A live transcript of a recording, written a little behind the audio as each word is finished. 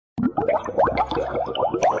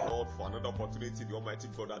Lord, for another opportunity the Almighty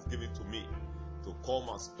God has given to me to come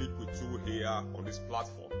and speak with you here on this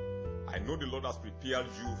platform. I know the Lord has prepared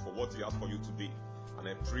you for what He has for you today, and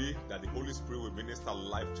I pray that the Holy Spirit will minister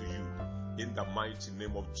life to you in the mighty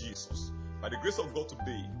name of Jesus. By the grace of God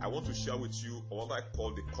today, I want to share with you what I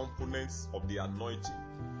call the components of the anointing.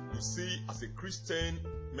 You see, as a Christian,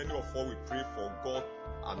 many of us we pray for God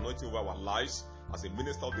anointing over our lives. As a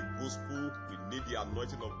minister of the gospel, we need the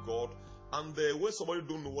anointing of God. And when somebody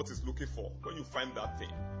don't know what he's looking for, when you find that thing,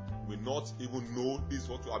 you will not even know this is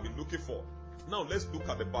what you have been looking for. Now let's look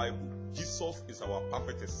at the Bible. Jesus is our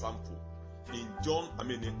perfect example. In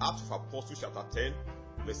Acts of Apostles chapter 10,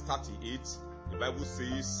 verse 38, the Bible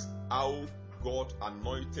says how God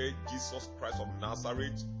anointed Jesus Christ of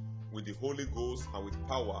Nazareth with the Holy Ghost and with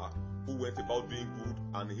power, who went about doing good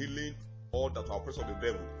and healing all that were oppressed of the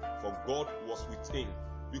devil, for God was with him.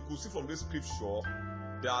 We could see from this scripture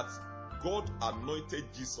that God anointed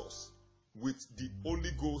Jesus with the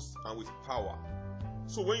Holy Ghost and with power.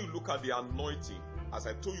 So when you look at the anointing, as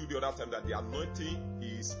I told you the other time, that the anointing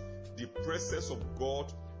is the presence of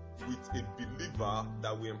God with a believer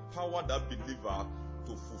that will empower that believer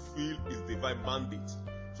to fulfill his divine mandate.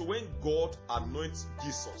 So when God anoints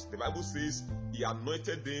Jesus, the Bible says He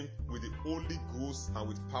anointed him with the Holy Ghost and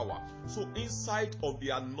with power. So inside of the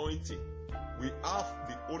anointing, we have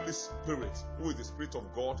the Holy Spirit, who is the Spirit of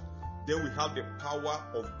God. Then we have the power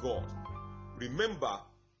of God. Remember,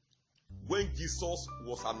 when Jesus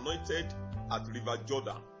was anointed at River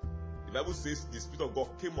Jordan, the Bible says the Spirit of God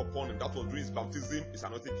came upon him. That was during his baptism. His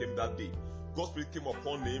anointing came that day. God's Spirit came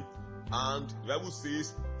upon him, and the Bible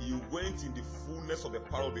says he went in the fullness of the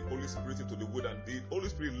power of the Holy Spirit into the wilderness. The Holy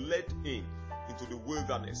Spirit led him into the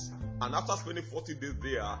wilderness. And after spending 40 days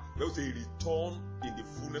there, the Bible says he returned in the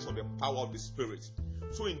fullness of the power of the Spirit.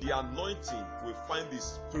 So in the anointing, we find the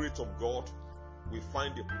Spirit of God, we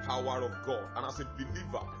find the power of God. And as a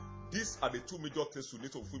believer, these are the two major things you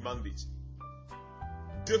need to fulfill mandate.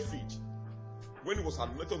 David, when he was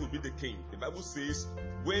anointed to be the king, the Bible says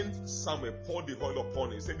when Samuel poured the oil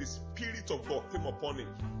upon him, it said the Spirit of God came upon him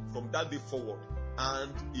from that day forward,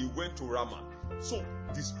 and he went to Ramah. So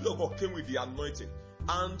the Spirit of God came with the anointing.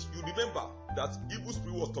 And you remember that evil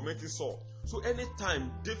spirit was tormenting Saul. So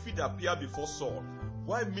anytime David appeared before Saul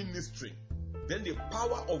while ministering, then the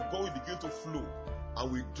power of God will begin to flow,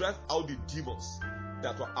 and we drive out the demons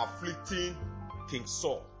that were afflicting King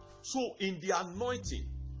Saul. So in the anointing,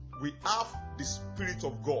 we have the Spirit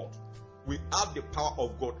of God. We have the power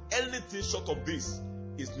of God. Anything short of this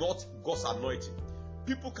is not God's anointing.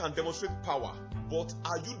 People can demonstrate power, but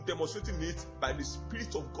are you demonstrating it by the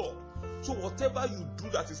Spirit of God? So whatever you do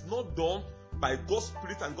that is not done by God's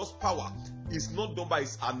Spirit and God's power is not done by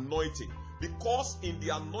His anointing. Because in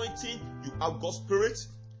the anointing, you have God's Spirit,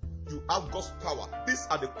 you have God's power. These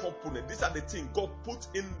are the components. These are the things God put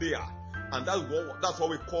in there. And that's what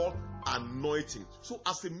we call anointing. So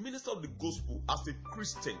as a minister of the gospel, as a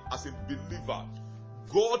Christian, as a believer,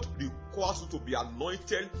 God requires you to be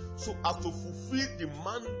anointed so as to fulfill the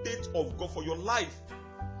mandate of God for your life.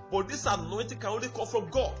 But this anointing can only come from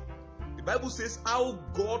God. The Bible says how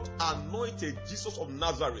God anointed Jesus of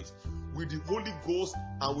Nazareth with the Holy Ghost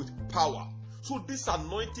and with power. So this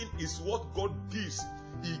anointing is what God gives.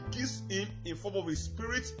 He gives him in form of His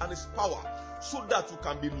Spirit and His power, so that you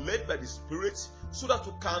can be led by the Spirit, so that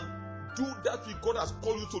you can do that which God has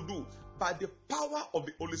called you to do by the power of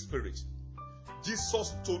the Holy Spirit.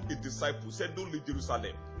 Jesus told His disciples, said, don't leave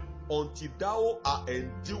Jerusalem until thou art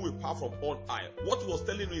endued with power from on high. What He was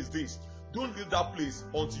telling you is this: don't leave that place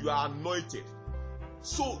until you are anointed.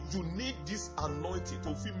 So you need this anointing to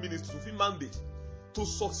fulfill ministry, to fulfill mandate, to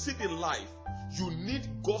succeed in life. You need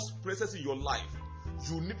God's presence in your life.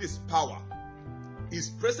 You need His power. His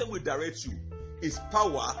presence will direct you. His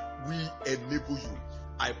power will enable you.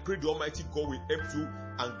 I pray the Almighty God will help you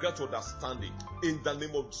and grant understanding in the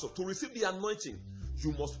name of Jesus. To receive the anointing,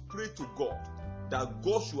 you must pray to God that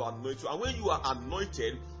God should anoint you. And when you are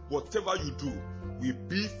anointed, whatever you do will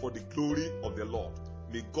be for the glory of the Lord.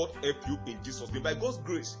 May God help you in Jesus' name. By God's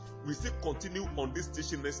grace, we still continue on this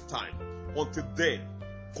teaching next time. Until then,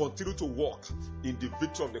 continue to walk in the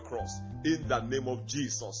victory of the cross. In the name of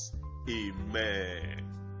Jesus. Amen.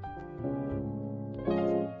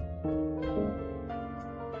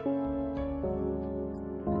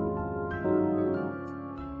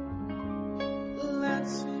 Let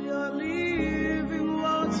your living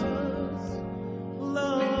waters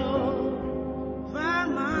flow by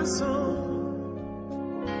my soul.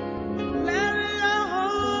 Let your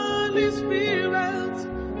Holy Spirit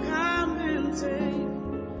come and take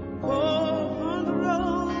hold on the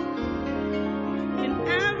road in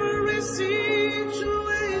every situation.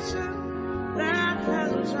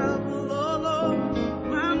 trouble all over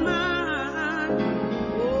my mind.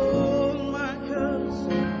 All my cares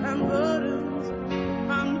and burdens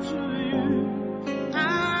unto you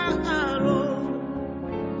I roll.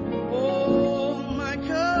 All my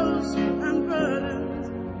cares and burdens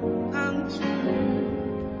unto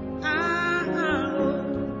you I roll.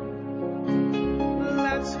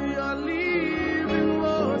 Let your living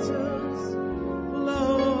waters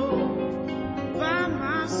flow over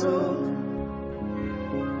my soul.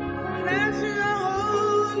 Let your